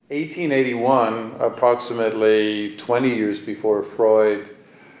1881, approximately 20 years before Freud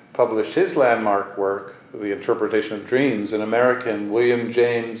published his landmark work, The Interpretation of Dreams, an American, William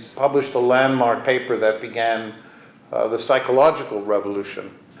James, published a landmark paper that began the psychological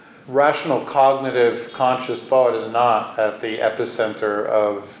revolution. Rational cognitive conscious thought is not at the epicenter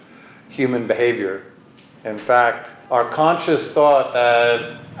of human behavior. In fact, our conscious thought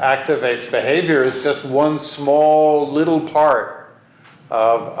that activates behavior is just one small little part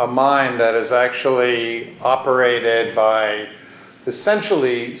of a mind that is actually operated by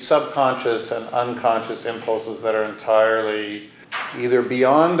essentially subconscious and unconscious impulses that are entirely either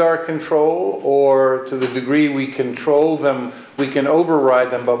beyond our control, or to the degree we control them, we can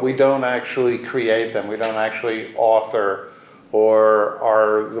override them, but we don't actually create them. We don't actually author or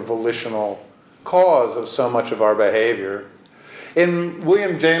are the volitional cause of so much of our behavior. In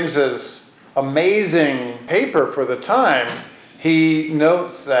William James's amazing paper for the time, he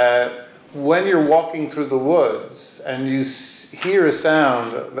notes that when you're walking through the woods and you hear a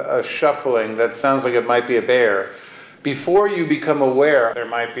sound, a shuffling that sounds like it might be a bear, before you become aware there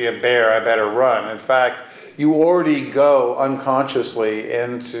might be a bear, I better run. In fact, you already go unconsciously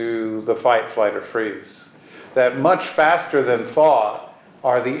into the fight, flight, or freeze. That much faster than thought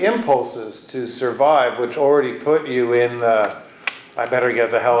are the impulses to survive, which already put you in the, I better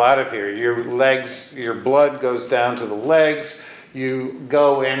get the hell out of here. Your legs, your blood goes down to the legs. You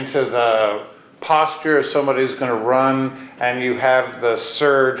go into the posture of somebody who's going to run, and you have the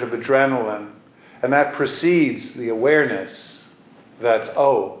surge of adrenaline. And that precedes the awareness that,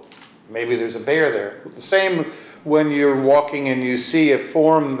 oh, maybe there's a bear there. The same when you're walking and you see a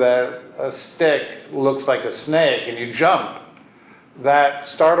form that a stick looks like a snake and you jump. That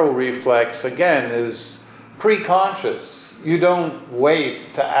startle reflex, again, is pre-conscious. You don't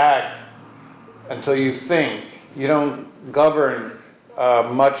wait to act until you think. You don't govern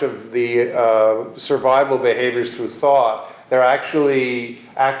much of the survival behaviors through thought. They're actually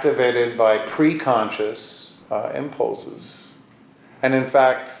activated by pre-conscious impulses. And in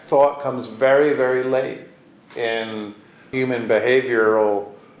fact, thought comes very, very late in human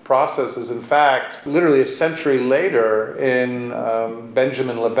behavioral processes. In fact, literally a century later, in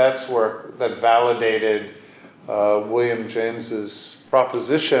Benjamin Libet's work that validated William James's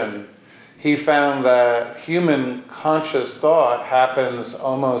proposition, he found that human conscious thought happens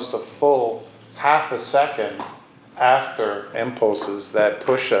almost a full half a second after impulses that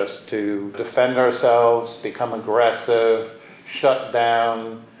push us to defend ourselves, become aggressive, shut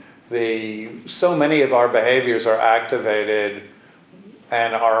down. So many of our behaviors are activated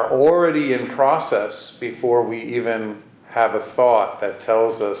and are already in process before we even have a thought that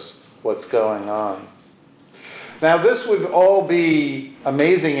tells us what's going on. Now, this would all be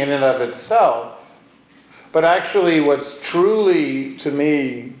amazing in and of itself, but actually what's truly, to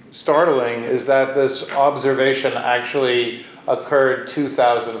me, startling is that this observation actually occurred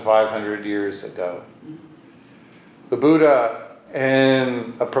 2,500 years ago. The Buddha,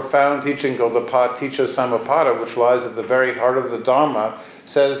 in a profound teaching called the Paticca Samuppada, which lies at the very heart of the Dharma,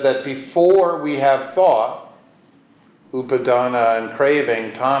 says that before we have thought, upadana and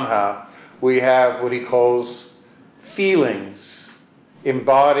craving, tanha, we have what he calls feelings,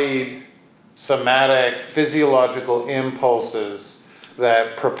 embodied, somatic, physiological impulses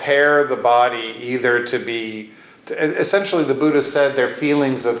that prepare the body either to be, essentially the Buddha said they're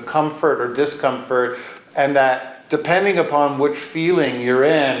feelings of comfort or discomfort, and that depending upon which feeling you're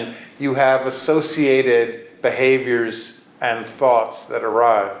in, you have associated behaviors and thoughts that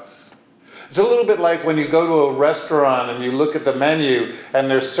arise. It's a little bit like when you go to a restaurant and you look at the menu and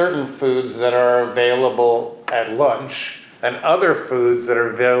there's certain foods that are available at lunch and other foods that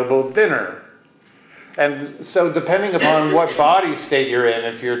are available at dinner. And so depending upon what body state you're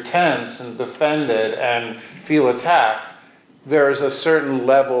in, if you're tense and defended and feel attacked, there's a certain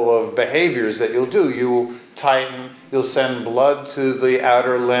level of behaviors that you'll do. You'll tighten, you'll send blood to the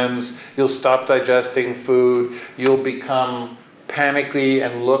outer limbs, you'll stop digesting food, you'll become panicky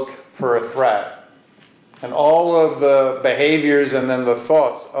and look for a threat. And all of the behaviors and then the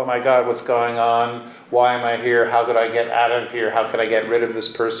thoughts, oh my God, what's going on? Why am I here? How could I get out of here? How could I get rid of this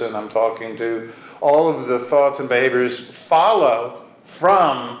person I'm talking to? All of the thoughts and behaviors follow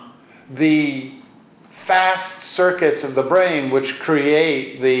from the fast circuits of the brain which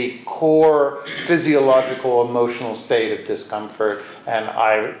create the core physiological emotional state of discomfort, and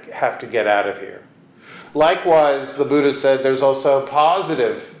I have to get out of here. Likewise, the Buddha said there's also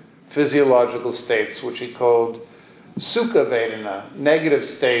positive physiological states, which he called sukha vedana, negative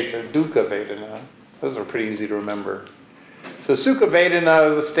states, or dukkha vedana. Those are pretty easy to remember. So Sukha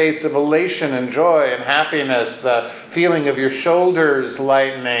Vedana are the states of elation and joy and happiness, the feeling of your shoulders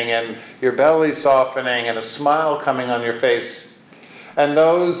lightening and your belly softening and a smile coming on your face. And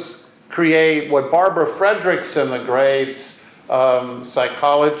those create what Barbara Fredrickson, the great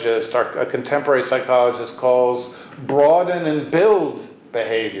psychologist, a contemporary psychologist, calls broaden and build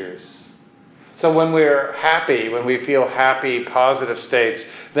behaviors. So when we're happy, when we feel happy, positive states,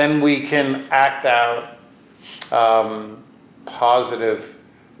 then we can act out positive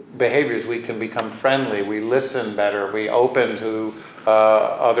behaviors. We can become friendly, we listen better, we open to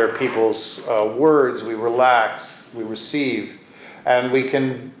other people's words, we relax, we receive. And we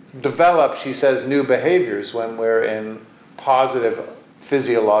can develop, she says, new behaviors when we're in positive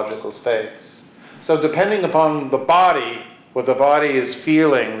physiological states. So depending upon the body, what the body is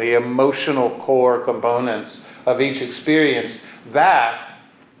feeling, the emotional core components of each experience, that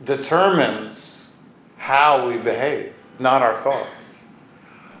determines how we behave, not our thoughts.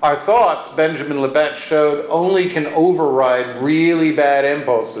 Our thoughts, Benjamin Libet showed, only can override really bad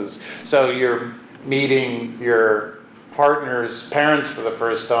impulses. So you're meeting your partner's parents for the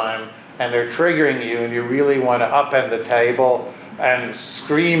first time, and they're triggering you, and you really want to upend the table and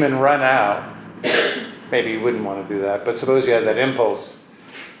scream and run out. Maybe you wouldn't want to do that, but suppose you had that impulse.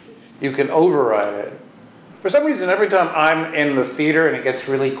 You can override it. For some reason, every time I'm in the theater and it gets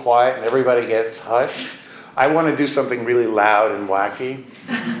really quiet and everybody gets hushed, I want to do something really loud and wacky.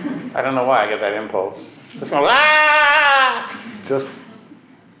 I don't know why I get that impulse. It's not just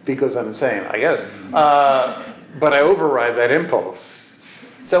because I'm insane, I guess. But I override that impulse.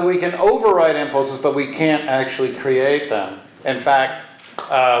 So we can override impulses, but we can't actually create them. In fact,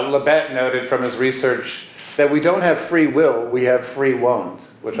 Libet noted from his research that we don't have free will, we have free won't,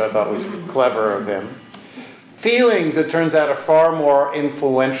 which I thought was clever of him. Feelings, it turns out, are far more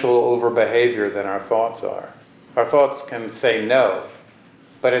influential over behavior than our thoughts are. Our thoughts can say no,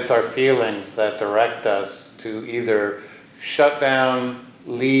 but it's our feelings that direct us to either shut down,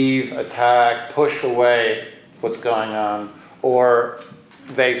 leave, attack, push away what's going on, or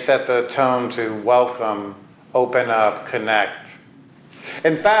they set the tone to welcome, open up, connect.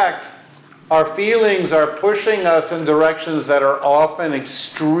 In fact, our feelings are pushing us in directions that are often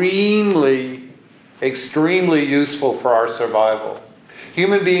extremely useful for our survival.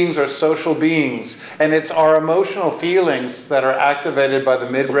 Human beings are social beings, and it's our emotional feelings that are activated by the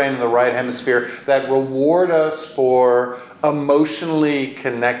midbrain and the right hemisphere that reward us for emotionally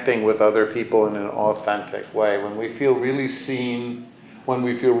connecting with other people in an authentic way. When we feel really seen, when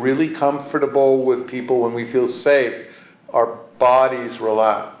we feel really comfortable with people, when we feel safe, our bodies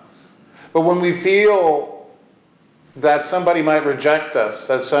relax. But when we feel that somebody might reject us,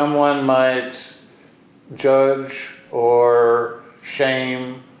 that someone might judge or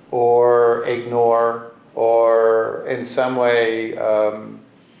shame or ignore or in some way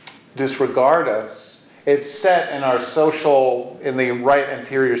disregard us, it's set in our social, in the right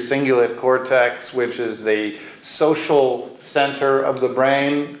anterior cingulate cortex, which is the social center of the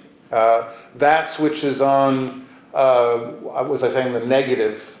brain. That switches on, was I saying the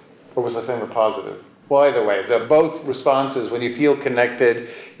negative or was I saying the positive? Well, either way, both responses, when you feel connected,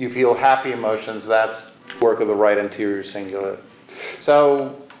 you feel happy emotions, that's work of the right anterior cingulate.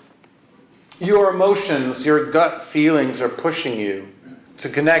 So your emotions, your gut feelings are pushing you to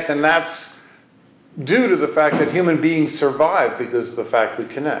connect, and that's due to the fact that human beings survive because of the fact we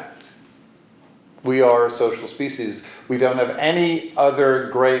connect. We are a social species. We don't have any other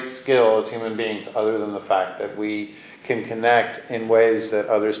great skill as human beings other than the fact that we can connect in ways that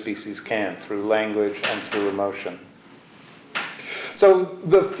other species can't, through language and through emotion. So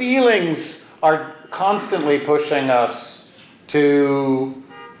the feelings are constantly pushing us to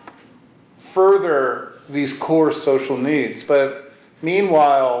further these core social needs. But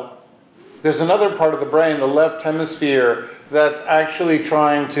meanwhile, there's another part of the brain, the left hemisphere, that's actually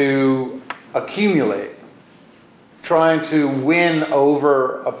trying to accumulate, trying to win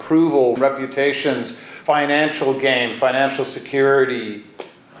over approval, reputations, financial gain, financial security,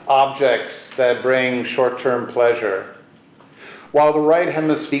 objects that bring short-term pleasure. While the right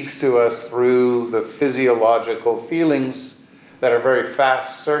hemisphere speaks to us through the physiological feelings that are very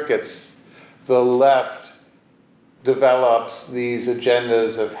fast circuits, the left develops these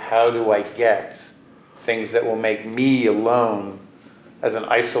agendas of how do I get things that will make me alone as an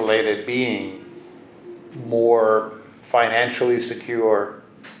isolated being more financially secure.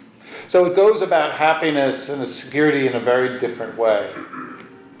 So it goes about happiness and security in a very different way.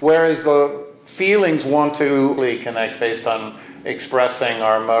 Whereas the feelings want to connect based on expressing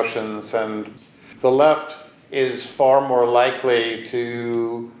our emotions, and the left is far more likely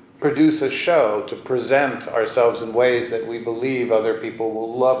to produce a show, to present ourselves in ways that we believe other people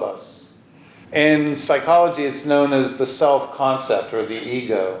will love us. In psychology, it's known as the self-concept or the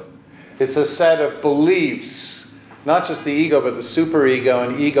ego. It's a set of beliefs, not just the ego, but the superego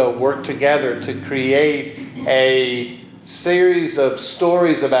and ego work together to create a series of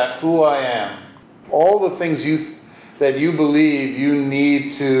stories about who I am. All the things that you believe you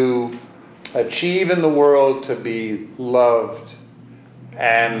need to achieve in the world to be loved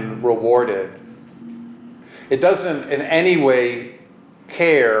and rewarded. It doesn't in any way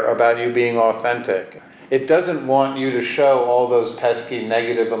care about you being authentic. It doesn't want you to show all those pesky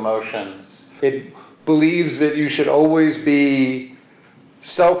negative emotions. It believes that you should always be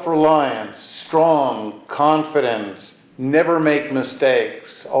self-reliant, strong, confident, never make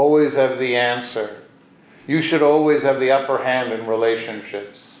mistakes, always have the answer. You should always have the upper hand in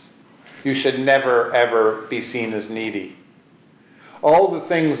relationships. You should never, ever be seen as needy. All the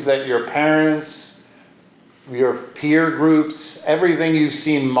things that your parents, your peer groups, everything you've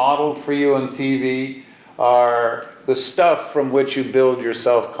seen modeled for you on TV are the stuff from which you build your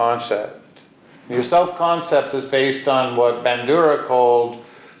self-concept. Your self-concept is based on what Bandura called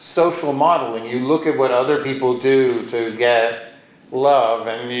social modeling. You look at what other people do to get love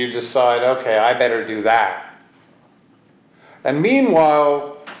and you decide, okay, I better do that. And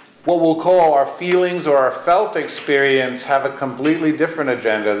meanwhile, what we'll call our feelings or our felt experience have a completely different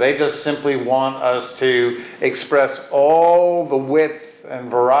agenda. They just simply want us to express all the width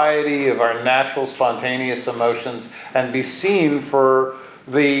and variety of our natural spontaneous emotions and be seen for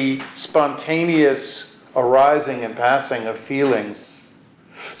the spontaneous arising and passing of feelings.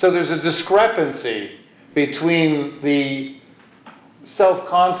 So there's a discrepancy between the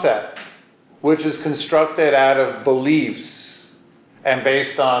self-concept, which is constructed out of beliefs and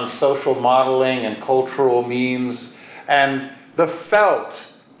based on social modeling and cultural memes, and the felt,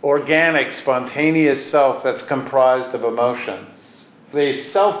 organic, spontaneous self that's comprised of emotions. The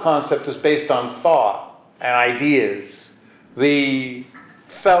self-concept is based on thought and ideas. The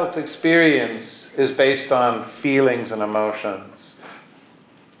felt experience is based on feelings and emotions.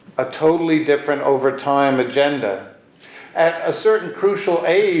 A totally different over time agenda. At a certain crucial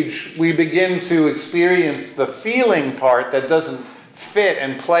age, we begin to experience the feeling part that doesn't fit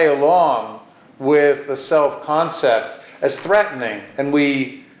and play along with the self-concept as threatening, and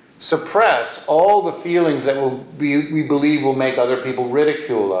we suppress all the feelings that we believe will make other people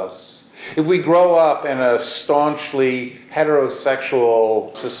ridicule us. If we grow up in a staunchly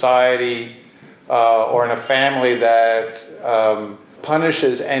heterosexual society or in a family that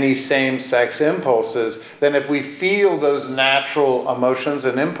punishes any same-sex impulses, then if we feel those natural emotions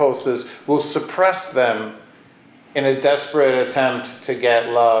and impulses, we'll suppress them in a desperate attempt to get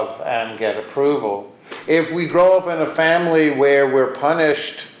love and get approval. If we grow up in a family where we're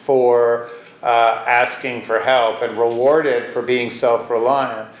punished for asking for help and rewarded for being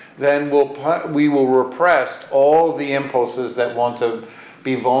self-reliant, then we will repress all the impulses that want to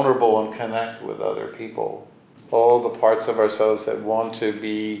be vulnerable and connect with other people. All the parts of ourselves that want to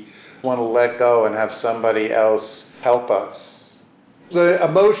let go and have somebody else help us. The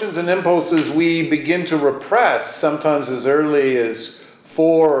emotions and impulses we begin to repress sometimes as early as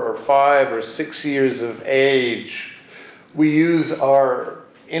 4 or 5 or 6 years of age. We use our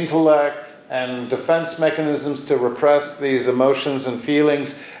intellect and defense mechanisms to repress these emotions and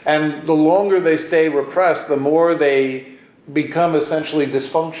feelings, and the longer they stay repressed, the more they become essentially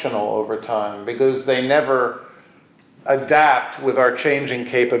dysfunctional over time, because they never adapt with our changing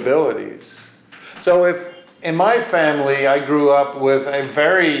capabilities. So if in my family I grew up with a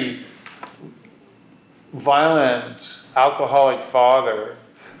very violent alcoholic father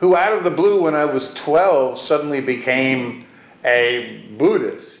who out of the blue when I was 12 suddenly became a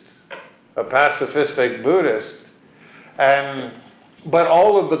Buddhist, a pacifistic Buddhist, but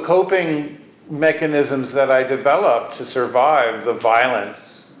all of the coping mechanisms that I developed to survive the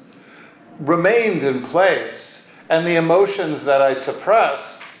violence remained in place, and the emotions that I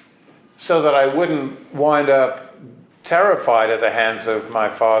suppressed so that I wouldn't wind up terrified at the hands of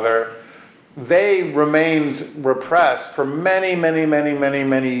my father, they remained repressed for many, many, many, many,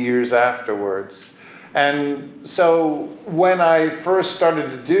 many years afterwards. And so when I first started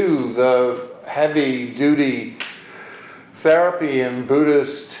to do the heavy-duty therapy and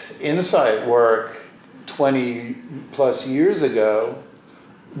Buddhist insight work 20 plus years ago,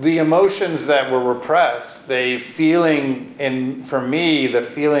 the emotions that were repressed, for me,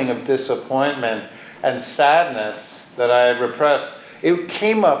 the feeling of disappointment and sadness that I had repressed, it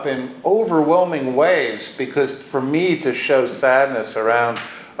came up in overwhelming waves, because for me to show sadness around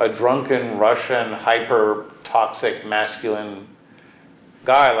a drunken Russian hyper-toxic masculine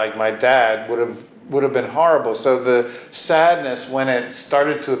guy like my dad would have been horrible. So the sadness, when it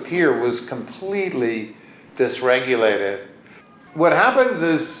started to appear, was completely dysregulated. What happens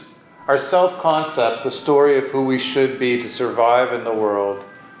is our self-concept, the story of who we should be to survive in the world,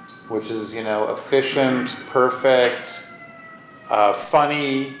 which is, efficient, perfect,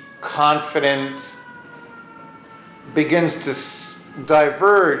 funny, confident, begins to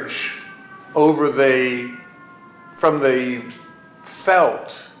diverge from the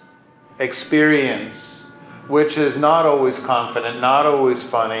felt experience, which is not always confident, not always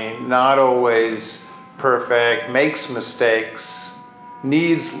funny, not always perfect, makes mistakes,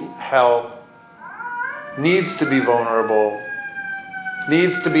 needs help, needs to be vulnerable,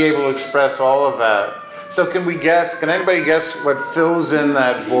 needs to be able to express all of that. So can anybody guess what fills in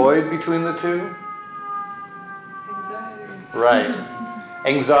that void between the two? Anxiety. Right.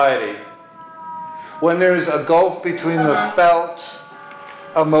 Anxiety. When there's a gulf between the felt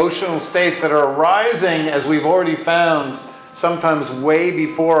emotional states that are arising, as we've already found, sometimes way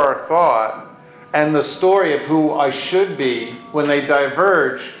before our thought, and the story of who I should be, when they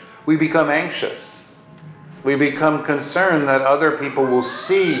diverge, we become anxious. We become concerned that other people will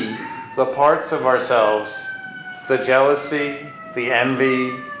see the parts of ourselves, the jealousy, the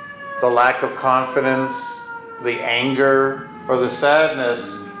envy, the lack of confidence, the anger, or the sadness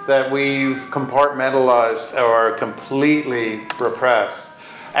that we've compartmentalized or completely repressed.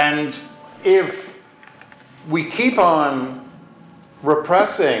 And if we keep on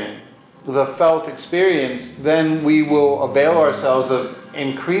repressing the felt experience, then we will avail ourselves of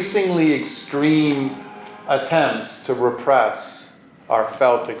increasingly extreme attempts to repress our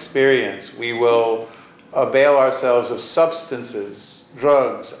felt experience. We will avail ourselves of substances,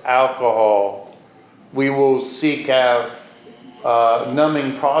 drugs, alcohol. We will seek out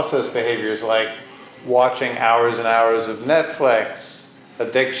numbing process behaviors like watching hours and hours of Netflix,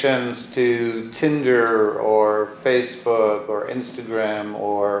 addictions to Tinder or Facebook or Instagram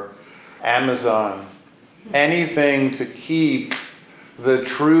or Amazon, anything to keep the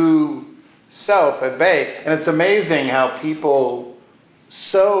true self at bay. And it's amazing how people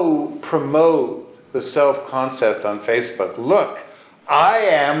so promote the self-concept on Facebook. Look, I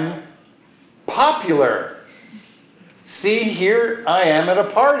am popular. See, here I am at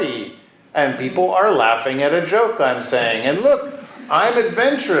a party, and people are laughing at a joke I'm saying. And look, I'm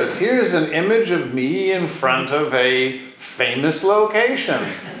adventurous. Here's an image of me in front of a famous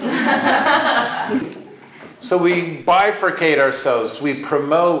location. So we bifurcate ourselves. We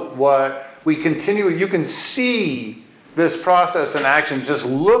promote what we continue. You can see this process in action. Just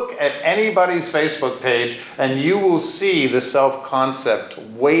look at anybody's Facebook page, and you will see the self-concept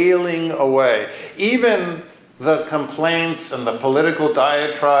wailing away. Even the complaints and the political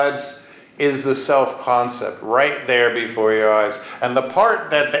diatribes is the self-concept right there before your eyes. And the part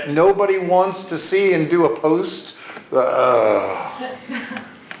that nobody wants to see and do a post,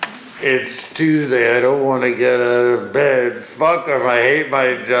 it's Tuesday, I don't want to get out of bed, fuck 'em, I hate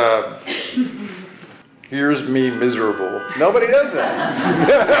my job. Here's me miserable. Nobody does that.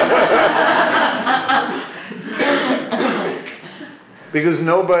 Because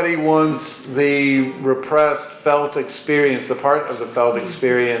nobody wants the repressed felt experience, the part of the felt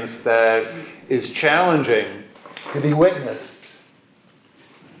experience that is challenging, to be witnessed.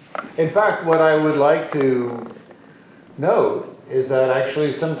 In fact, what I would like to note is that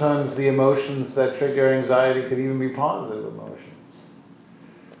actually sometimes the emotions that trigger anxiety could even be positive emotions.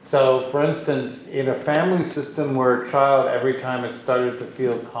 So, for instance, in a family system where a child, every time it started to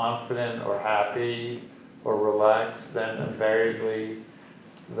feel confident or happy or relaxed, then invariably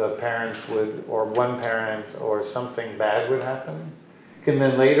the parents would, or one parent or something bad would happen. Can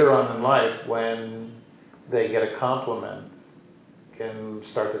then later on in life, when they get a compliment, can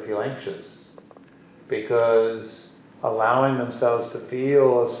start to feel anxious, because allowing themselves to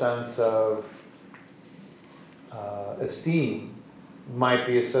feel a sense of esteem might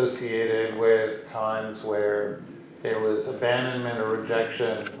be associated with times where there was abandonment or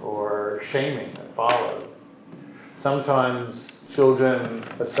rejection or shaming that followed. Sometimes children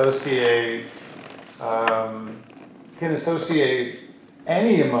can associate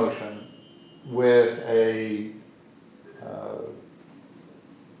any emotion with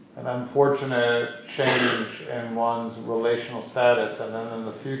an unfortunate change in one's relational status, and then in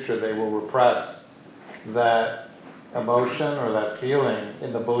the future they will repress that emotion or that feeling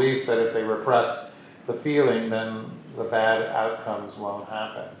in the belief that if they repress the feeling, then the bad outcomes won't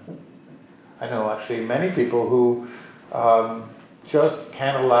happen. I know actually many people who just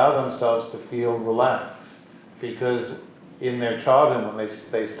can't allow themselves to feel relaxed, because in their childhood when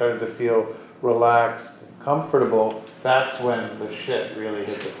they started to feel relaxed, comfortable, that's when the shit really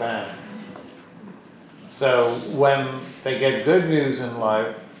hit the fan. So when they get good news in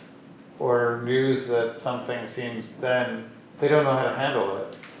life, or news that something seems, then they don't know how to handle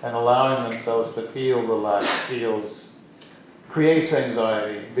it. And allowing themselves to feel relaxed creates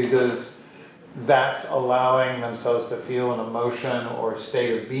anxiety, because that's allowing themselves to feel an emotion or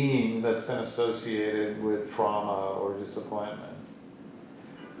state of being that's been associated with trauma or disappointment.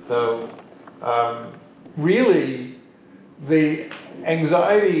 So really, the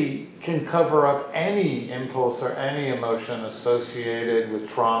anxiety can cover up any impulse or any emotion associated with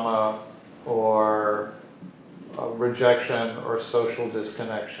trauma or rejection or social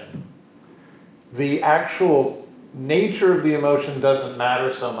disconnection. The actual nature of the emotion doesn't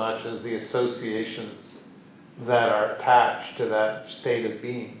matter so much as the associations that are attached to that state of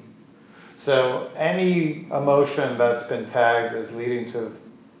being. So any emotion that's been tagged as leading to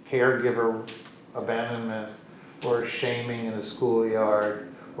caregiver abandonment, or shaming in the schoolyard,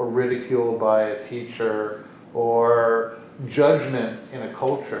 or ridicule by a teacher, or judgment in a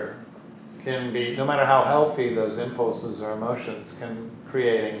culture, can be, no matter how healthy those impulses or emotions, can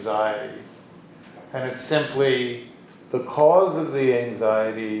create anxiety. And it's simply, the cause of the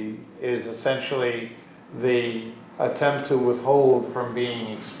anxiety is essentially the attempt to withhold from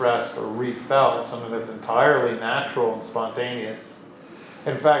being expressed or refelt something that's entirely natural and spontaneous.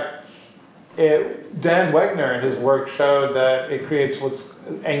 In fact, Dan Wegner in his work showed that it creates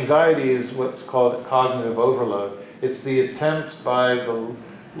anxiety is what's called cognitive overload. It's the attempt by the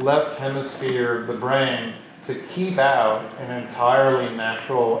left hemisphere of the brain to keep out an entirely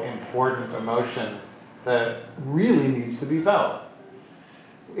natural, important emotion that really needs to be felt.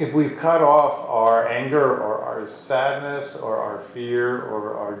 If we've cut off our anger or our sadness or our fear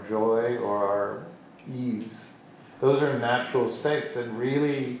or our joy or our ease, those are natural states that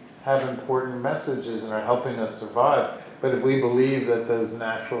really have important messages and are helping us survive. But if we believe that those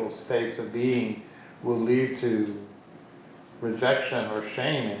natural states of being will lead to rejection or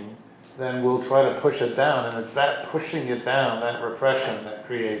shaming, then we'll try to push it down. And it's that pushing it down, that repression, that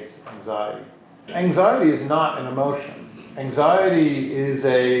creates anxiety. Anxiety is not an emotion. Anxiety is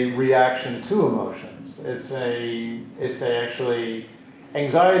a reaction to emotions. Actually,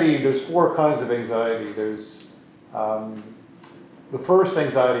 anxiety, there's 4 kinds of anxiety. There's the first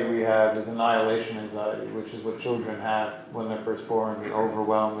anxiety we have is annihilation anxiety, which is what children have when they're first born, the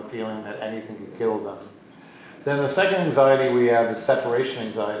overwhelm, the feeling that anything could kill them. Then the second anxiety we have is separation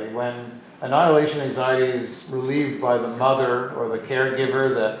anxiety. When annihilation anxiety is relieved by the mother or the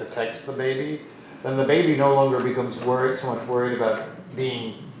caregiver that protects the baby, then the baby no longer becomes so much worried about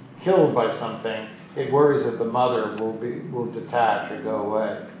being killed by something. It worries that the mother will detach or go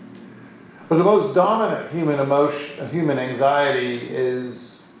away. But the most dominant human anxiety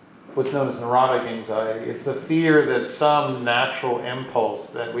is what's known as neurotic anxiety. It's the fear that some natural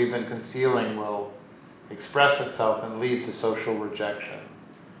impulse that we've been concealing will express itself and lead to social rejection.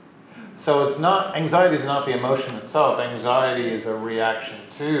 So anxiety is not the emotion itself. Anxiety is a reaction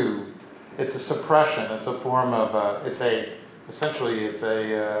to, it's a suppression. It's a form of, essentially it's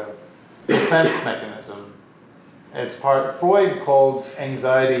a defense mechanism. Freud called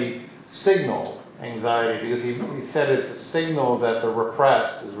anxiety signal anxiety, because he said it's a signal that the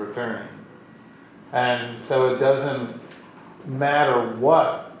repressed is returning. And so it doesn't matter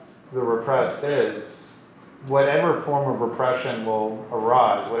what the repressed is, whatever form of repression will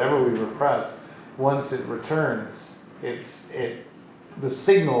arise, whatever we repress, once it returns, the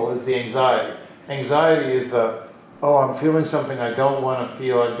signal is the anxiety. Anxiety is I'm feeling something I don't want to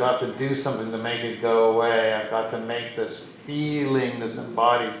feel, I've got to do something to make it go away, I've got to make this feeling, this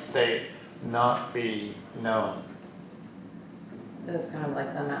embodied state, not be known. So it's kind of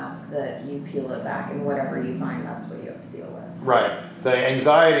like the mask that you peel it back, and whatever you find, that's what you have to deal with. Right. The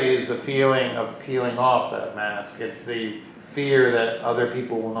anxiety is the feeling of peeling off that mask. It's the fear that other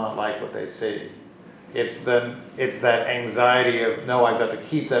people will not like what they see. It's that anxiety of, no, I've got to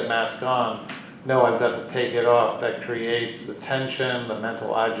keep that mask on. No, I've got to take it off. That creates the tension, the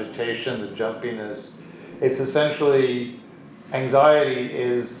mental agitation, the jumpiness. It's essentially, anxiety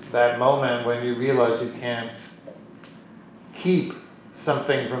is that moment when you realize you can't keep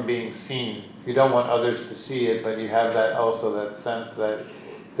something from being seen. You don't want others to see it, but you have that sense that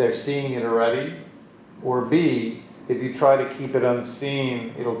they're seeing it already. Or B, if you try to keep it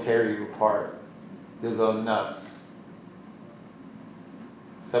unseen, it'll tear you apart. You'll go nuts.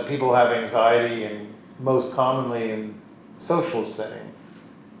 So people have anxiety, most commonly in social settings,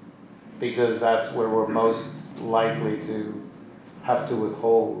 because that's where we're most likely to have to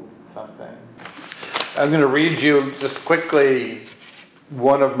withhold something. I'm going to read you just quickly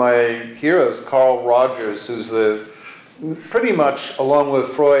one of my heroes, Carl Rogers, who's pretty much, along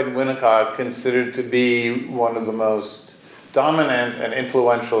with Freud and Winnicott, considered to be one of the most dominant and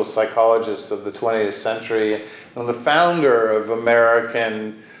influential psychologists of the 20th century, and the founder of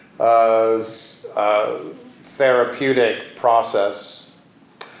American therapeutic process.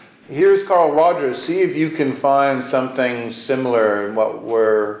 Here's Carl Rogers. See if you can find something similar in what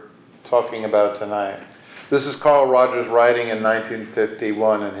we're talking about tonight. This is Carl Rogers writing in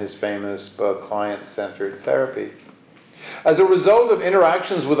 1951 in his famous book, Client-Centered Therapy. As a result of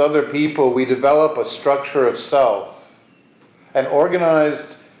interactions with other people, we develop a structure of self, an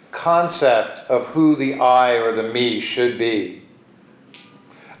organized concept of who the I or the me should be.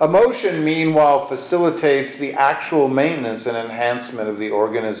 Emotion, meanwhile, facilitates the actual maintenance and enhancement of the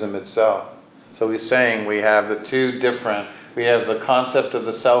organism itself. So he's saying we have we have the concept of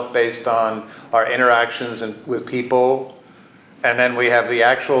the self based on our interactions with people, and then we have the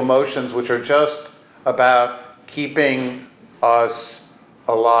actual emotions, which are just about keeping us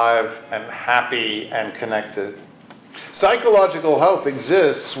alive and happy and connected. Psychological health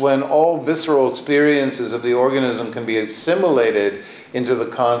exists when all visceral experiences of the organism can be assimilated into the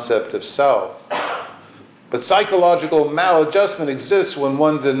concept of self. But psychological maladjustment exists when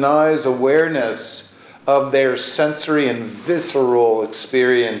one denies awareness of their sensory and visceral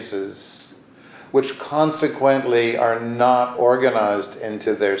experiences, which consequently are not organized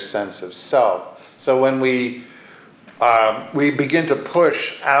into their sense of self. So when we begin to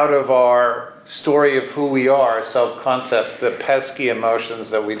push out of our story of who we are, self-concept, the pesky emotions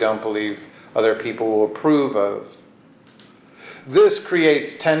that we don't believe other people will approve of. This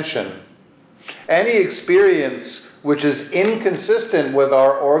creates tension. Any experience which is inconsistent with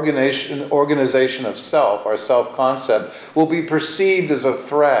our organization of self, our self-concept, will be perceived as a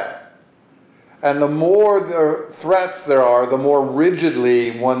threat. And the more threats there are, the more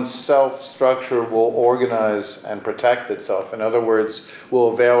rigidly one's self-structure will organize and protect itself. In other words,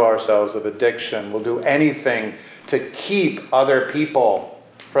 we'll avail ourselves of addiction. We'll do anything to keep other people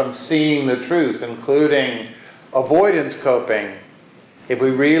from seeing the truth, including avoidance coping. If we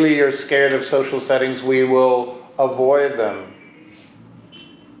really are scared of social settings, we will avoid them.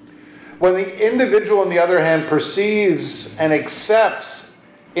 When the individual, on the other hand, perceives and accepts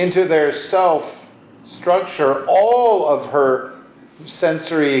into their self-structure all of her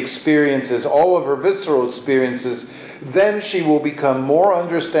sensory experiences, all of her visceral experiences, then she will become more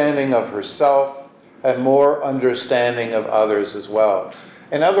understanding of herself and more understanding of others as well.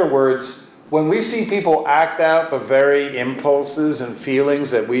 In other words, when we see people act out the very impulses and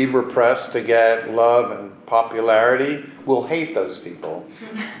feelings that we've repressed to get love and popularity, we'll hate those people.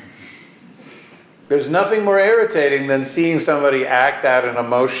 There's nothing more irritating than seeing somebody act out an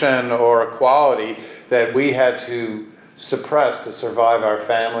emotion or a quality that we had to suppress to survive our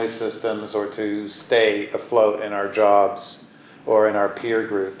family systems or to stay afloat in our jobs or in our peer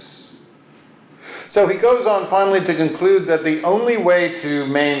groups. So he goes on finally to conclude that the only way to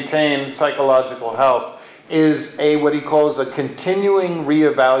maintain psychological health is what he calls a continuing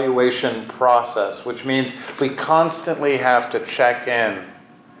reevaluation process, which means we constantly have to check in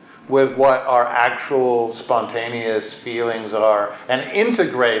with what our actual spontaneous feelings are and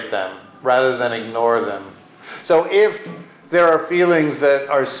integrate them rather than ignore them. So if there are feelings that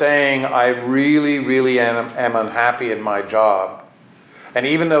are saying, I really, really am unhappy in my job, and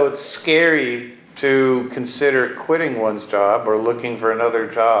even though it's scary to consider quitting one's job or looking for another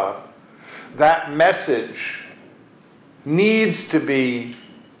job, that message needs to be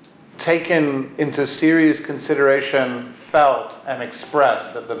taken into serious consideration, felt, and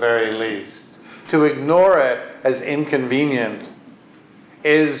expressed at the very least. To ignore it as inconvenient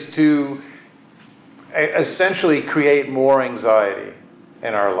is to essentially create more anxiety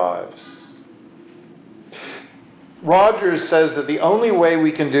in our lives. Rogers says that the only way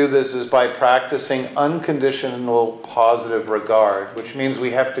we can do this is by practicing unconditional positive regard, which means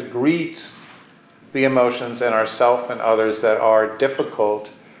we have to greet the emotions in ourselves and others that are difficult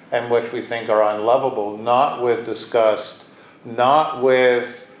and which we think are unlovable, not with disgust, not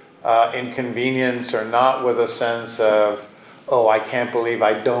with inconvenience, or not with a sense of, oh, I can't believe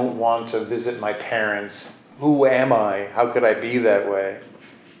I don't want to visit my parents. Who am I? How could I be that way?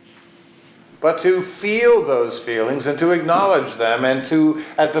 But to feel those feelings and to acknowledge them and to,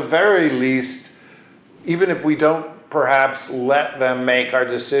 at the very least, even if we don't perhaps let them make our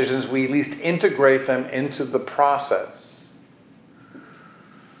decisions, we at least integrate them into the process.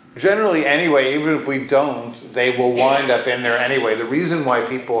 Generally, anyway, even if we don't, they will wind up in there anyway. The reason why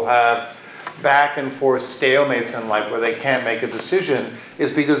people have back and forth stalemates in life where they can't make a decision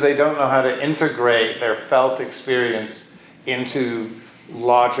is because they don't know how to integrate their felt experience into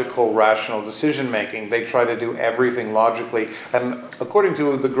logical, rational decision making. They try to do everything logically. And according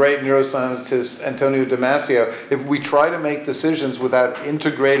to the great neuroscientist Antonio Damasio, if we try to make decisions without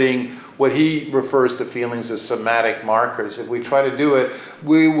integrating what he refers to feelings as somatic markers, if we try to do it,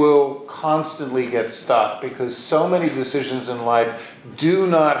 we will constantly get stuck, because so many decisions in life do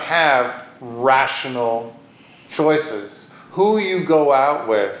not have rational choices. Who you go out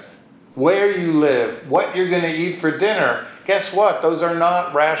with, where you live, what you're going to eat for dinner, guess what? Those are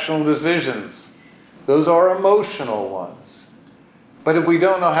not rational decisions. Those are emotional ones. But if we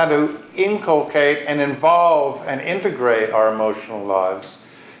don't know how to inculcate and involve and integrate our emotional lives,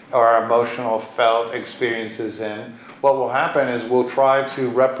 or our emotional felt experiences in, what will happen is we'll try to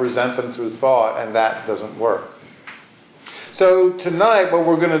represent them through thought, and that doesn't work. So tonight what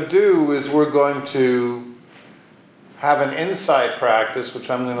we're going to do is we're going to have an insight practice, which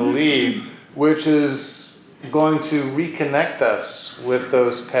I'm going to lead, which is going to reconnect us with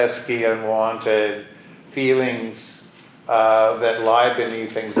those pesky, unwanted feelings that lie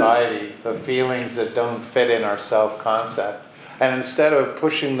beneath anxiety, the feelings that don't fit in our self-concept. And instead of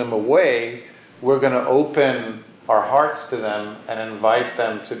pushing them away, we're going to open our hearts to them and invite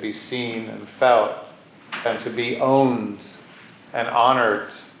them to be seen and felt and to be owned and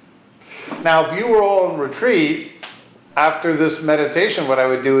honored. Now, if you were all in retreat, after this meditation, what I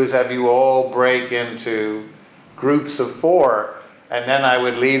would do is have you all break into groups of 4, and then I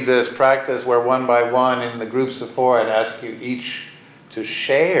would lead this practice where one by one in the groups of 4 I'd ask you each to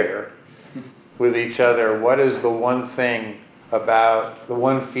share with each other what is the one thing about, the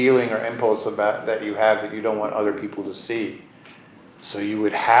one feeling or impulse about that you have that you don't want other people to see. So you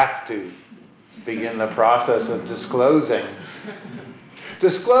would have to begin the process of disclosing.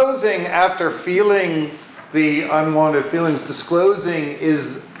 Disclosing after feeling the unwanted feelings, disclosing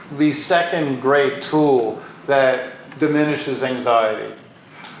is the second great tool that diminishes anxiety.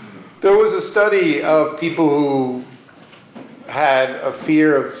 There was a study of people who had a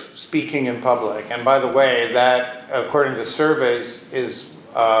fear of speaking in public. And by the way, that, according to surveys, is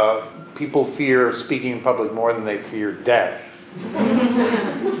people fear speaking in public more than they fear death.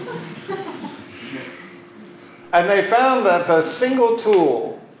 And they found that the single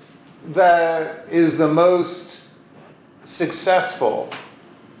tool that is the most successful,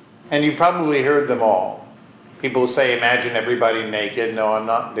 and you probably heard them all. People say, imagine everybody naked. No, I'm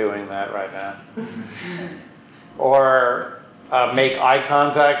not doing that right now. Or make eye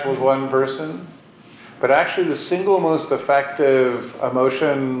contact with one person. But actually the single most effective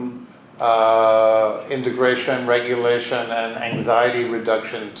emotion integration, regulation, and anxiety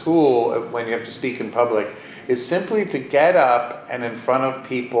reduction tool when you have to speak in public is simply to get up and in front of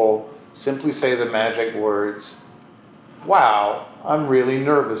people simply say the magic words, wow, I'm really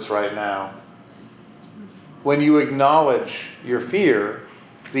nervous right now. When you acknowledge your fear,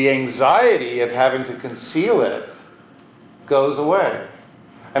 the anxiety of having to conceal it goes away.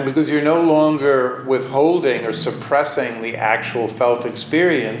 And because you're no longer withholding or suppressing the actual felt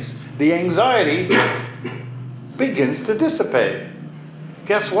experience, the anxiety begins to dissipate.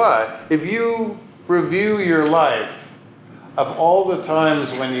 Guess what? If you review your life of all the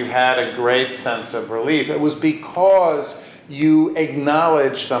times when you had a great sense of relief, it was because you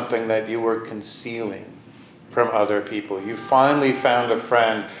acknowledged something that you were concealing from other people. You finally found a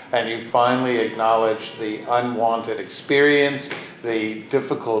friend, and you finally acknowledged the unwanted experience, the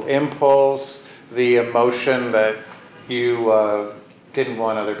difficult impulse, the emotion that you didn't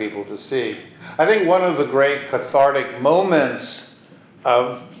want other people to see. I think one of the great cathartic moments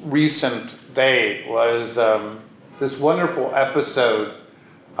of recent day was this wonderful episode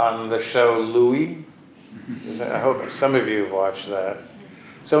on the show Louie. I hope some of you have watched that.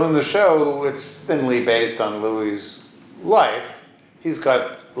 So in the show, it's thinly based on Louie's life. He's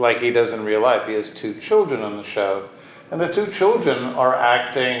got, like he does in real life, he has 2 children on the show. And the 2 children are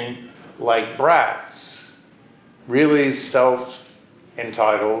acting like brats, really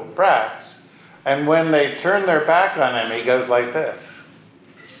self-entitled brats. And when they turn their back on him, he goes like this.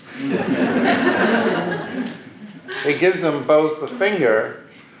 He gives them both the finger,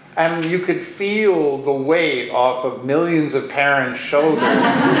 and you could feel the weight off of millions of parents' shoulders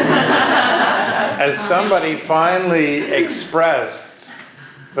as somebody finally expressed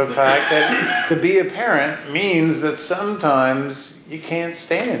the fact that to be a parent means that sometimes you can't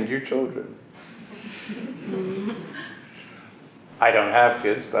stand your children. I don't have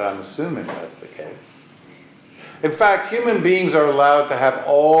kids, but I'm assuming that's the case. In fact, human beings are allowed to have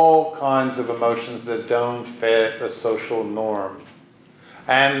all kinds of emotions that don't fit the social norm.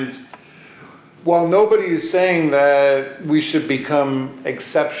 And while nobody is saying that we should become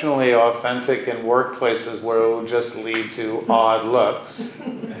exceptionally authentic in workplaces where it will just lead to odd looks,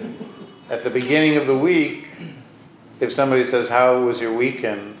 at the beginning of the week, if somebody says, "How was your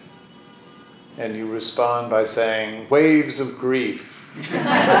weekend?" and you respond by saying, "Waves of grief."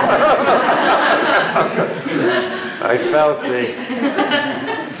 I felt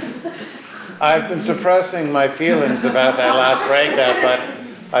I've been suppressing my feelings about that last breakup, but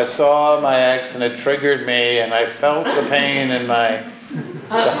I saw my ex and it triggered me, and I felt the pain in the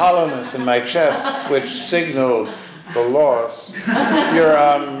hollowness in my chest, which signaled the loss. Your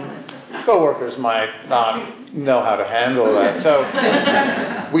coworkers might not know how to handle that. So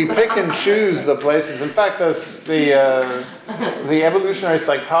we pick and choose the places. In fact, the evolutionary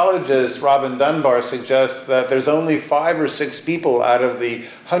psychologist Robin Dunbar suggests that there's only 5 or 6 people out of the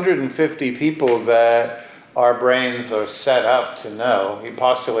 150 people that our brains are set up to know. He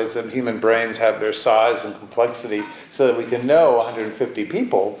postulates that human brains have their size and complexity so that we can know 150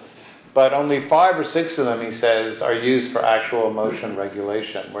 people, but only 5 or 6 of them, he says, are used for actual emotion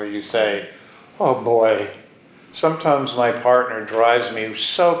regulation, where you say, "Oh boy, sometimes my partner drives me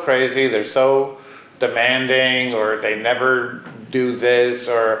so crazy, they're so demanding, or they never do this,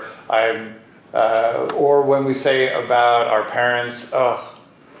 or when we say about our parents, oh,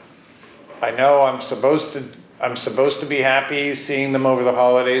 I know I'm supposed to be happy seeing them over the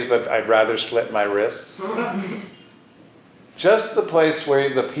holidays, but I'd rather slit my wrists." Just the place where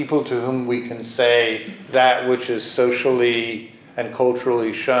the people to whom we can say that which is socially and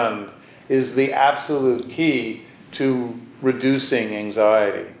culturally shunned is the absolute key to reducing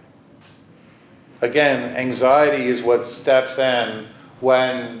anxiety. Again, anxiety is what steps in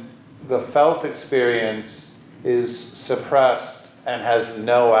when the felt experience is suppressed and has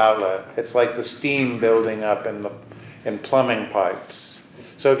no outlet. It's like the steam building up in plumbing pipes.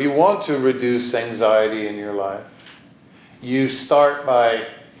 So if you want to reduce anxiety in your life, you start by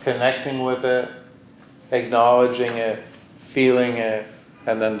connecting with it, acknowledging it, feeling it,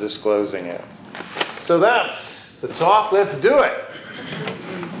 and then disclosing it. So that's the talk. Let's do it.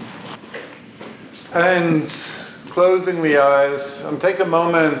 And closing the eyes, take a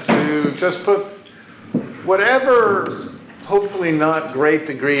moment to just put whatever hopefully not great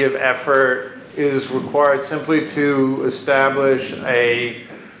degree of effort is required simply to establish a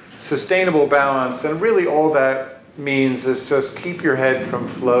sustainable balance. And really all that means is just keep your head from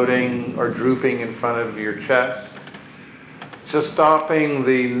floating or drooping in front of your chest. Just stopping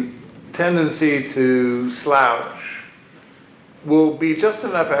the tendency to slouch will be just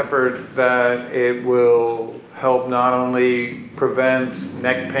enough effort that it will help not only prevent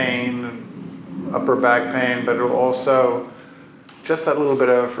neck pain, upper back pain, but it will also, just that little bit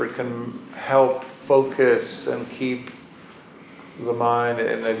of effort can help focus and keep the mind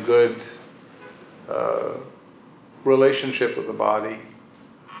in a good relationship with the body.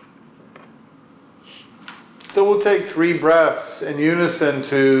 So we'll take 3 breaths in unison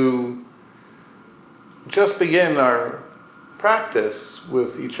to just begin our practice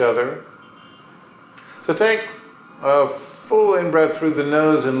with each other. So take a full in-breath through the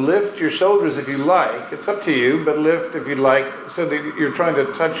nose and lift your shoulders if you like. It's up to you, but lift if you'd like, so that you're trying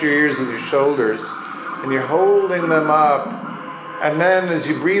to touch your ears with your shoulders, and you're holding them up. And then as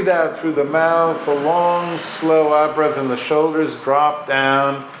you breathe out through the mouth, a long, slow out-breath, and the shoulders drop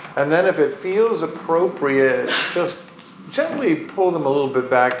down. And then if it feels appropriate, just gently pull them a little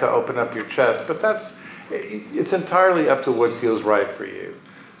bit back to open up your chest. But it's entirely up to what feels right for you.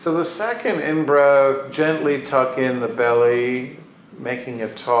 So the second in-breath, gently tuck in the belly, making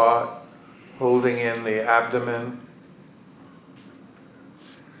it taut, holding in the abdomen.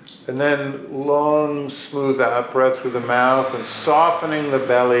 And then long, smooth out-breath through the mouth and softening the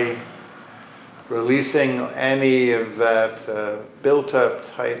belly, releasing any of that built-up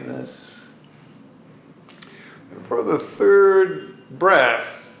tightness. And for the third breath,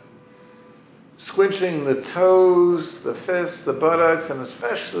 squinching the toes, the fists, the buttocks, and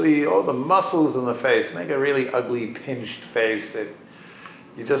especially all the muscles in the face. Make a really ugly, pinched face that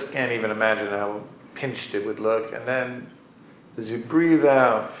you just can't even imagine how pinched it would look. And then as you breathe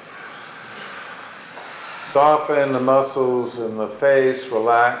out, soften the muscles in the face,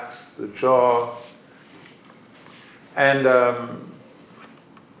 relax the jaw, and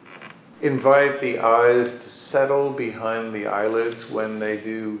invite the eyes to settle behind the eyelids when they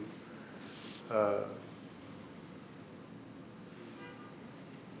do.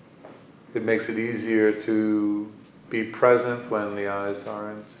 It makes it easier to be present when the eyes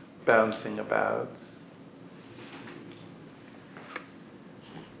aren't bouncing about.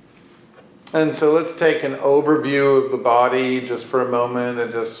 And so let's take an overview of the body just for a moment,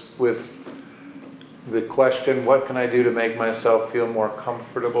 and just with the question, what can I do to make myself feel more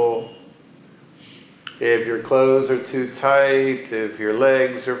comfortable? If your clothes are too tight, if your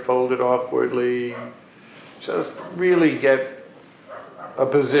legs are folded awkwardly, just really get a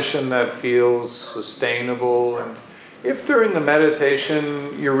position that feels sustainable. And if during the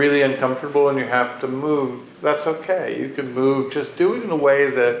meditation you're really uncomfortable and you have to move, that's okay. You can move, just do it in a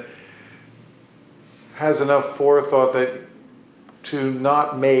way that has enough forethought that to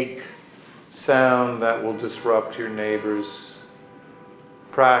not make sound that will disrupt your neighbor's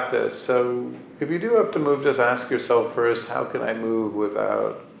practice. So if you do have to move, just ask yourself first, how can I move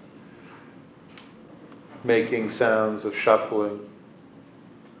without making sounds of shuffling?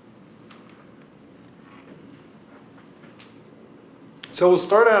 So we'll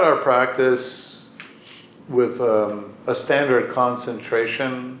start out our practice with a standard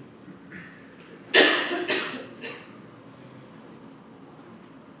concentration.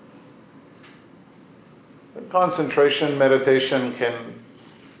 Concentration meditation can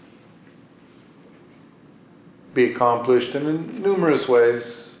be accomplished in numerous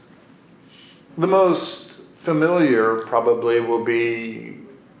ways. The most familiar probably will be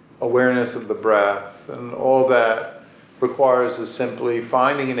awareness of the breath, and all that requires is simply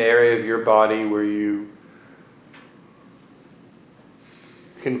finding an area of your body where you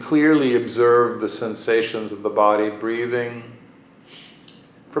can clearly observe the sensations of the body, breathing.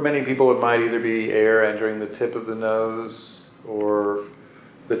 For many people it might either be air entering the tip of the nose, or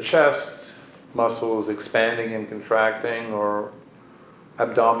the chest muscles expanding and contracting, or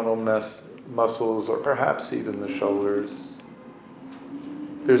abdominal muscles, or perhaps even the shoulders.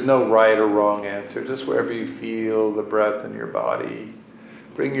 There's no right or wrong answer, just wherever you feel the breath in your body.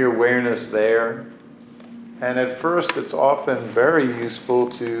 Bring your awareness there. And at first it's often very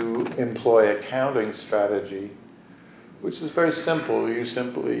useful to employ a counting strategy, which is very simple. You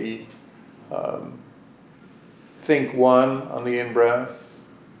simply think 1 on the in-breath,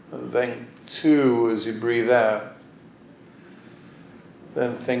 and think 2 as you breathe out.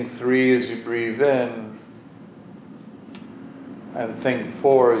 Then think 3 as you breathe in, and think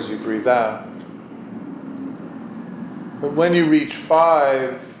 4 as you breathe out. But when you reach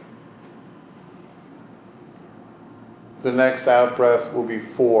 5, the next out breath will be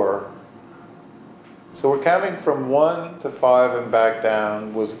 4. So we're counting from 1 to 5 and back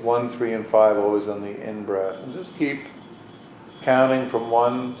down, with 1, 3, and 5 always on the in-breath. And just keep counting from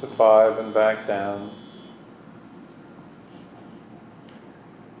 1 to 5 and back down.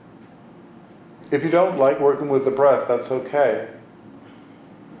 If you don't like working with the breath, that's okay.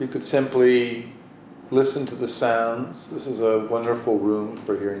 You could simply listen to the sounds. This is a wonderful room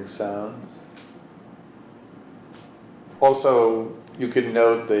for hearing sounds. Also, you can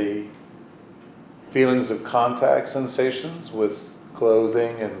note the feelings of contact sensations with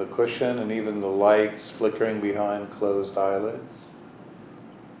clothing and the cushion, and even the lights flickering behind closed eyelids.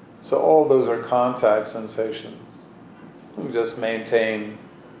 So all those are contact sensations. We just maintain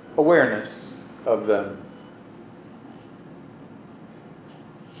awareness of them.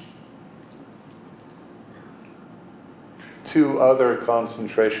 Two other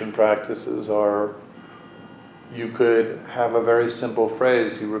concentration practices are, you could have a very simple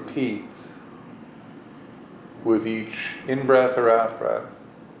phrase you repeat with each in-breath or out-breath.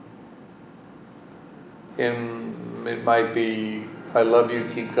 It might be, I love you,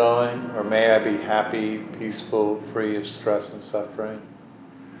 keep going, or may I be happy, peaceful, free of stress and suffering.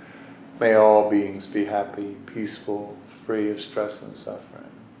 May all beings be happy, peaceful, free of stress and suffering.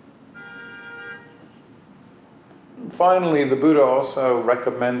 And finally, the Buddha also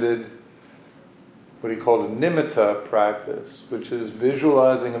recommended what he called a nimitta practice, which is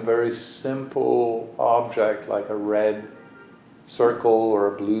visualizing a very simple object like a red circle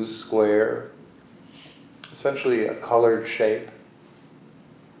or a blue square, essentially a colored shape.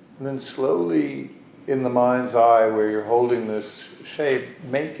 And then slowly, in the mind's eye where you're holding this shape,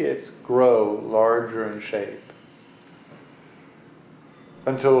 make it grow larger in shape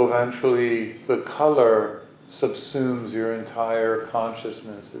until eventually the color subsumes your entire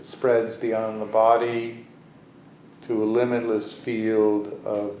consciousness. It spreads beyond the body to a limitless field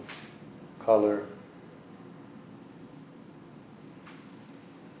of color.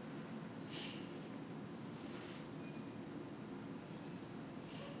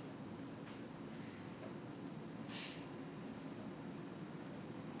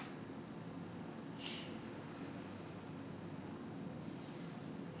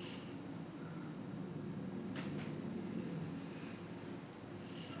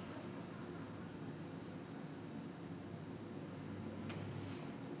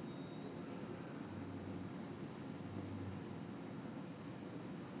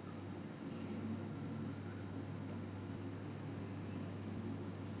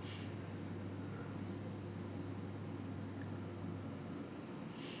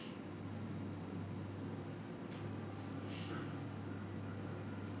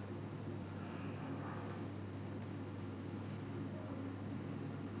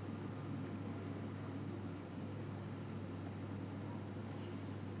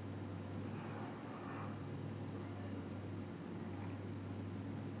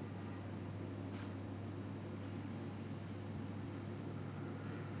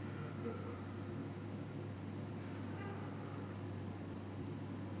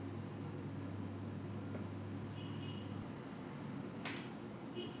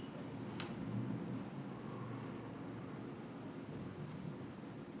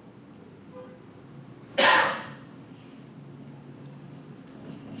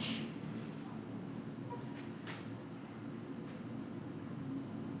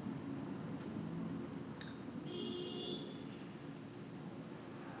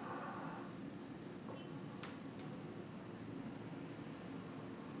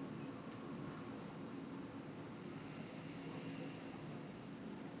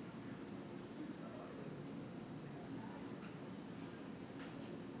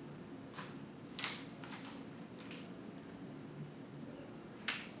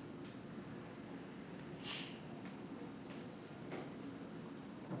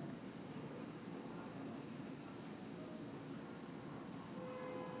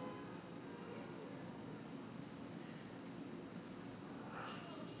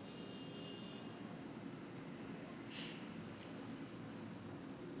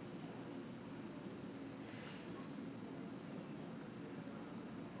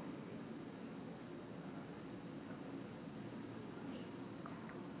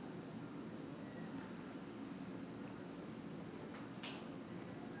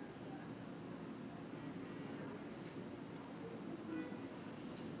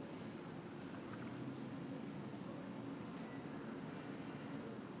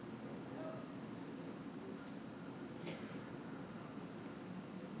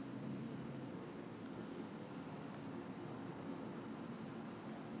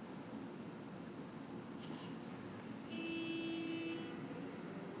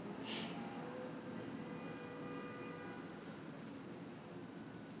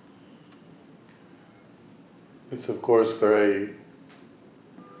 It's of course very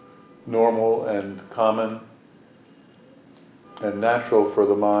normal and common and natural for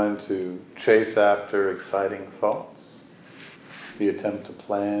the mind to chase after exciting thoughts, the attempt to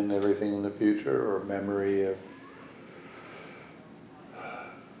plan everything in the future or memory of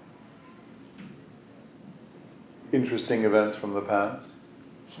interesting events from the past.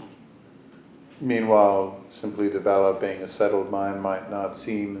 Meanwhile, simply developing a settled mind might not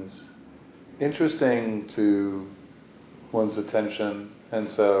seem as interesting to one's attention, and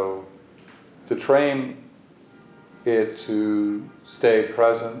so to train it to stay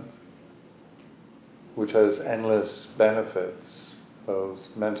present, which has endless benefits, both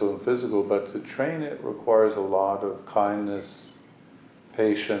mental and physical, but to train it requires a lot of kindness,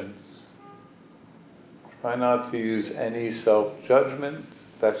 patience. Try not to use any self-judgment.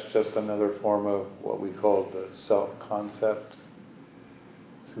 That's just another form of what we call the self-concept.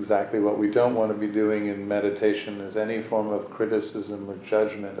 It's exactly what we don't want to be doing in meditation, is any form of criticism or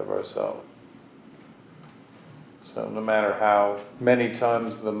judgment of ourselves. So no matter how many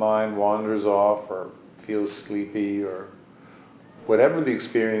times the mind wanders off or feels sleepy or whatever the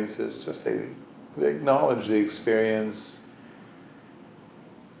experience is, just acknowledge the experience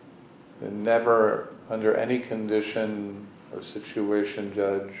and never under any condition or situation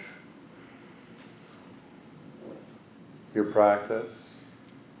judge your practice.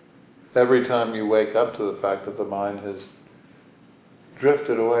 Every time you wake up to the fact that the mind has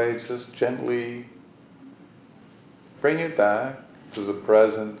drifted away, just gently bring it back to the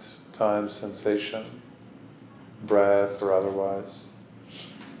present time sensation, breath or otherwise.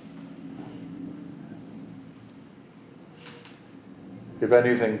 If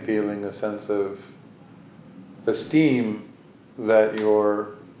anything, feeling a sense of esteem that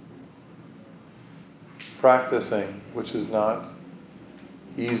you're practicing, which is not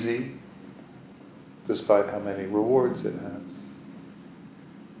easy, despite how many rewards it has.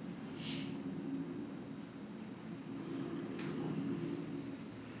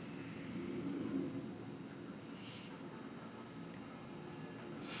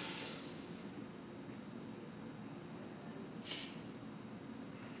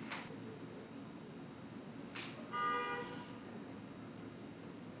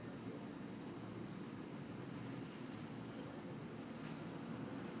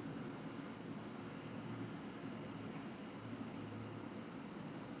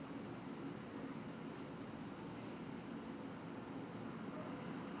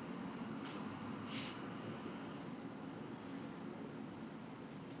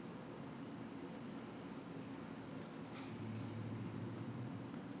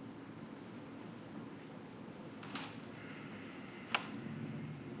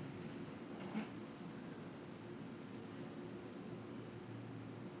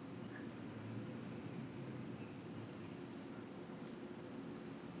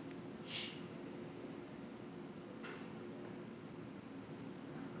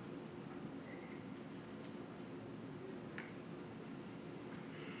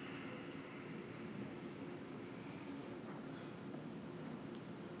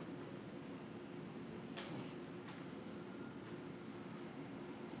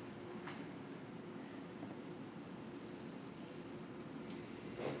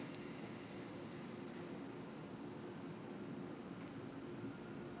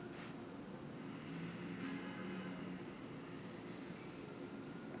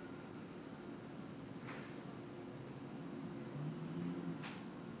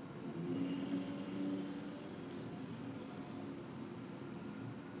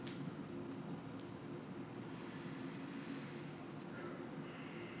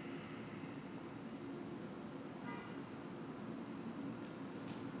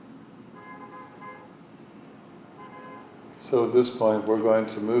 So at this point, we're going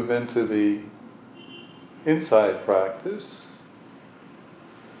to move into the insight practice.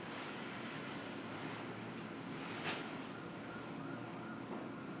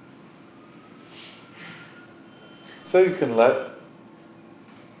 So you can let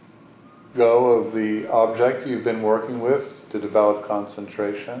go of the object you've been working with to develop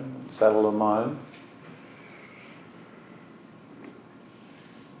concentration, settle the mind.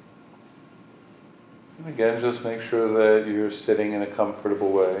 And again, just make sure that you're sitting in a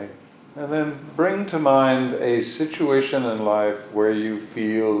comfortable way. And then bring to mind a situation in life where you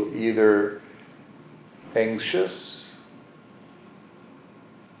feel either anxious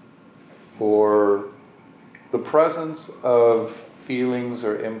or the presence of feelings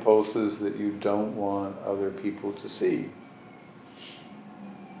or impulses that you don't want other people to see.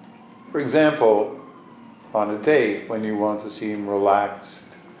 For example, on a date, when you want to seem relaxed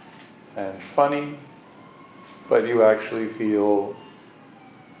and funny, but you actually feel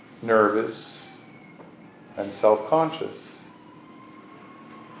nervous and self-conscious.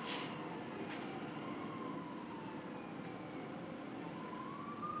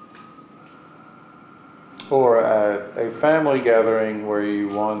 Or at a family gathering where you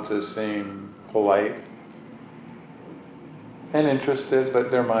want to seem polite and interested,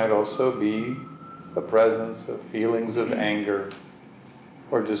 but there might also be the presence of feelings of anger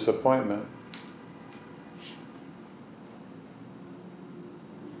or disappointment.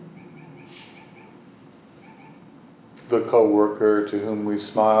 The coworker to whom we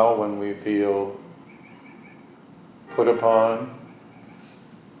smile when we feel put upon.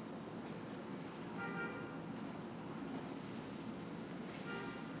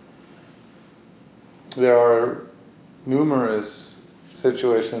 There are numerous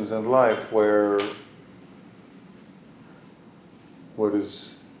situations in life where what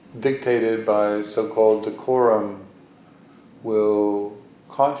is dictated by so-called decorum will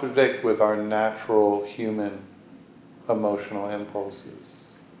contradict with our natural human emotional impulses.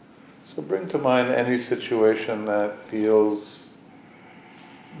 So bring to mind any situation that feels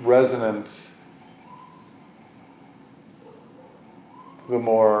resonant. The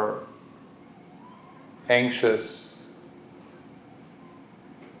more anxious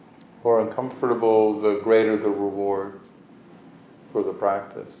or uncomfortable, the greater the reward for the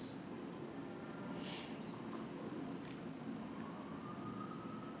practice.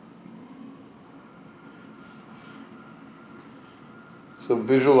 So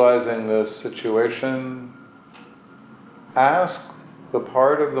visualizing this situation, ask the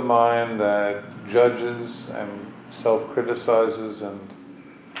part of the mind that judges and self-criticizes and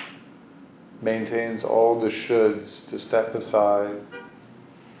maintains all the shoulds to step aside.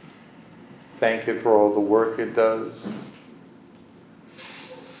 Thank it for all the work it does,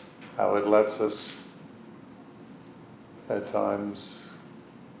 how it lets us at times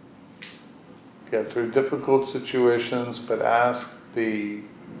get through difficult situations, but ask the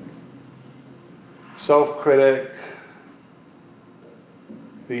self-critic,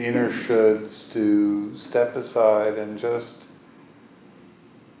 the inner shoulds to step aside and just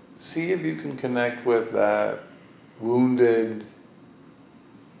see if you can connect with that wounded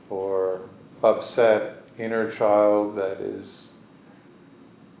or upset inner child that is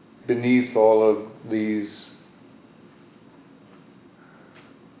beneath all of these,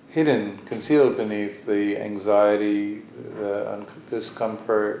 hidden, concealed beneath the anxiety, the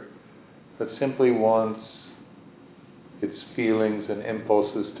discomfort, that simply wants its feelings and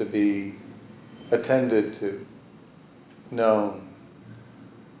impulses to be attended to, known,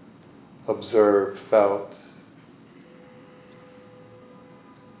 observed, felt.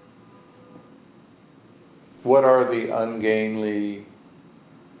 What are the ungainly,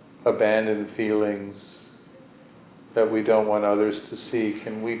 abandoned feelings that we don't want others to see?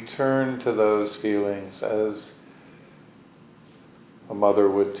 Can we turn to those feelings as a mother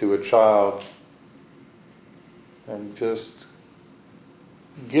would to a child and just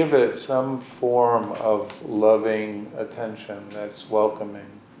give it some form of loving attention that's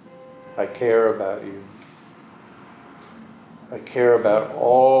welcoming? I care about you. I care about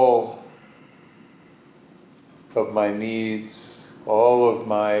all of my needs, all of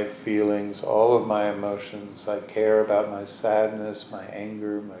my feelings, all of my emotions. I care about my sadness, my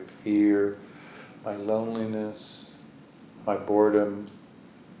anger, my fear, my loneliness, my boredom.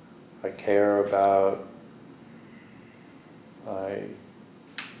 I care about my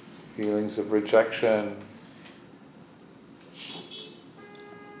feelings of rejection.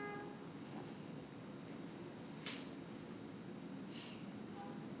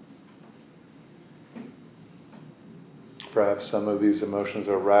 Perhaps some of these emotions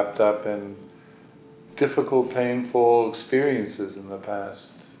are wrapped up in difficult, painful experiences in the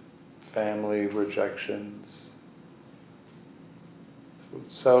past, family rejections. So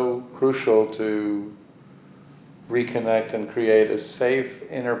it's so crucial to reconnect and create a safe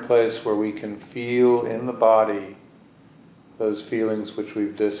inner place where we can feel in the body those feelings which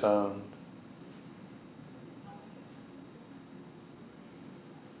we've disowned.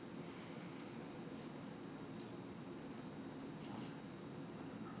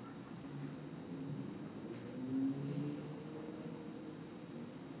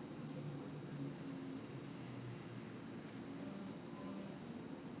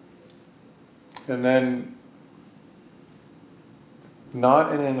 And then,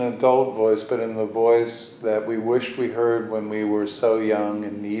 not in an adult voice, but in the voice that we wished we heard when we were so young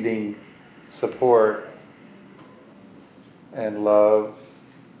and needing support and love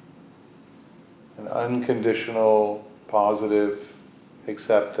and unconditional positive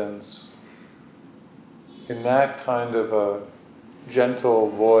acceptance. in that kind of a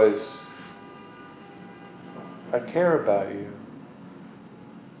gentle voice, I care about you.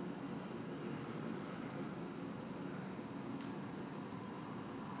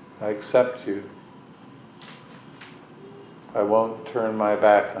 I accept you. I won't turn my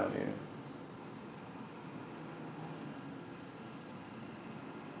back on you.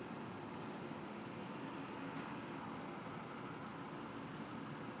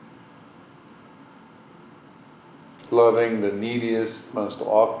 Loving the neediest, most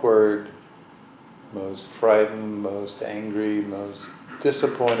awkward, most frightened, most angry, most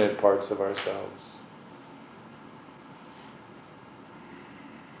disappointed parts of ourselves.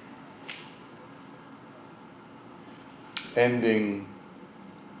 Ending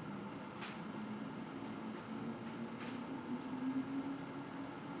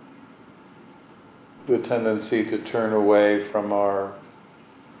the tendency to turn away from our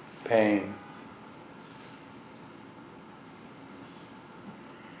pain.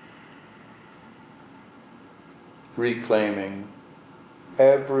 Reclaiming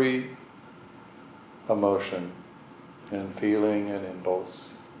every emotion and feeling and impulse.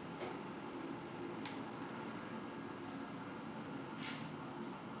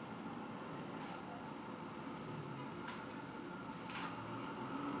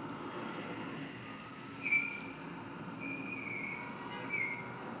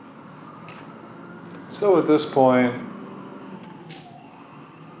 So at this point,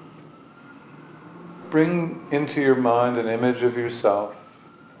 bring into your mind an image of yourself.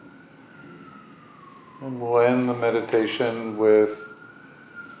 And we'll end the meditation with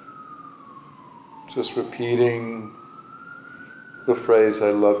just repeating the phrase,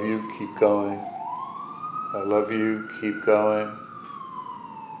 I love you, keep going. I love you, keep going.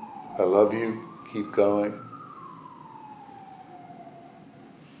 I love you, keep going.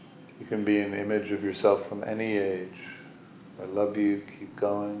 You can be an image of yourself from any age. I love you, keep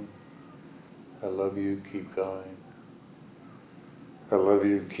going. I love you, keep going. I love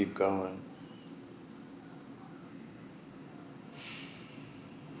you, keep going.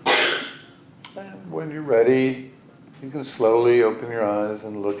 And when you're ready, you can slowly open your eyes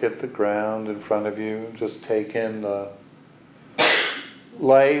and look at the ground in front of you. Just take in the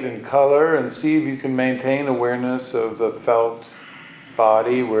light and color and see if you can maintain awareness of the felt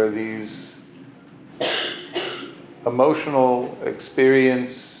body where these emotional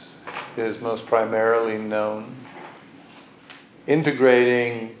experience is most primarily known.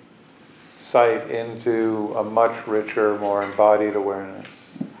 Integrating sight into a much richer, more embodied awareness.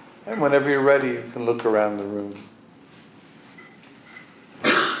 And whenever you're ready, you can look around the room.